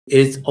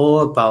It's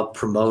all about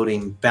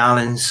promoting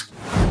balance,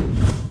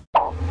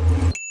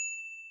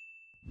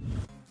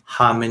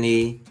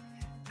 harmony,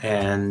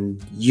 and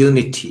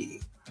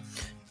unity.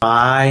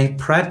 By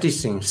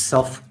practicing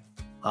self-virtue,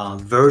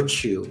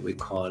 we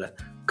call it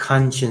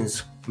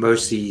conscience,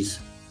 mercies,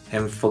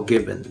 and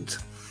forgiveness.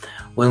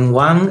 When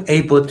one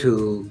able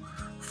to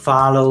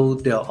follow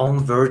their own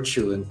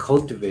virtue and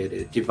cultivate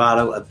it,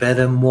 develop a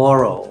better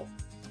moral,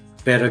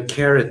 better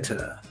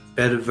character,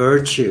 better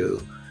virtue,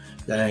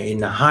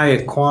 in a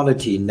higher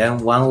quality, then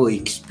one will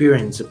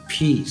experience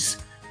peace,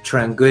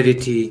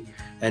 tranquility,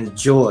 and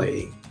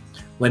joy.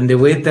 When they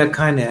with that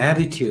kind of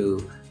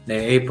attitude,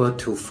 they're able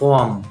to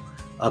form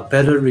a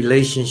better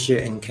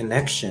relationship and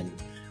connection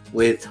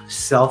with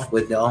self,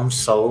 with their own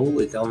soul,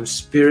 with their own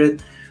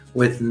spirit,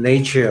 with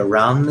nature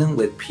around them,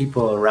 with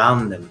people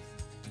around them.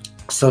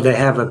 So they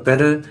have a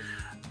better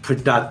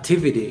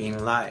productivity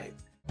in life.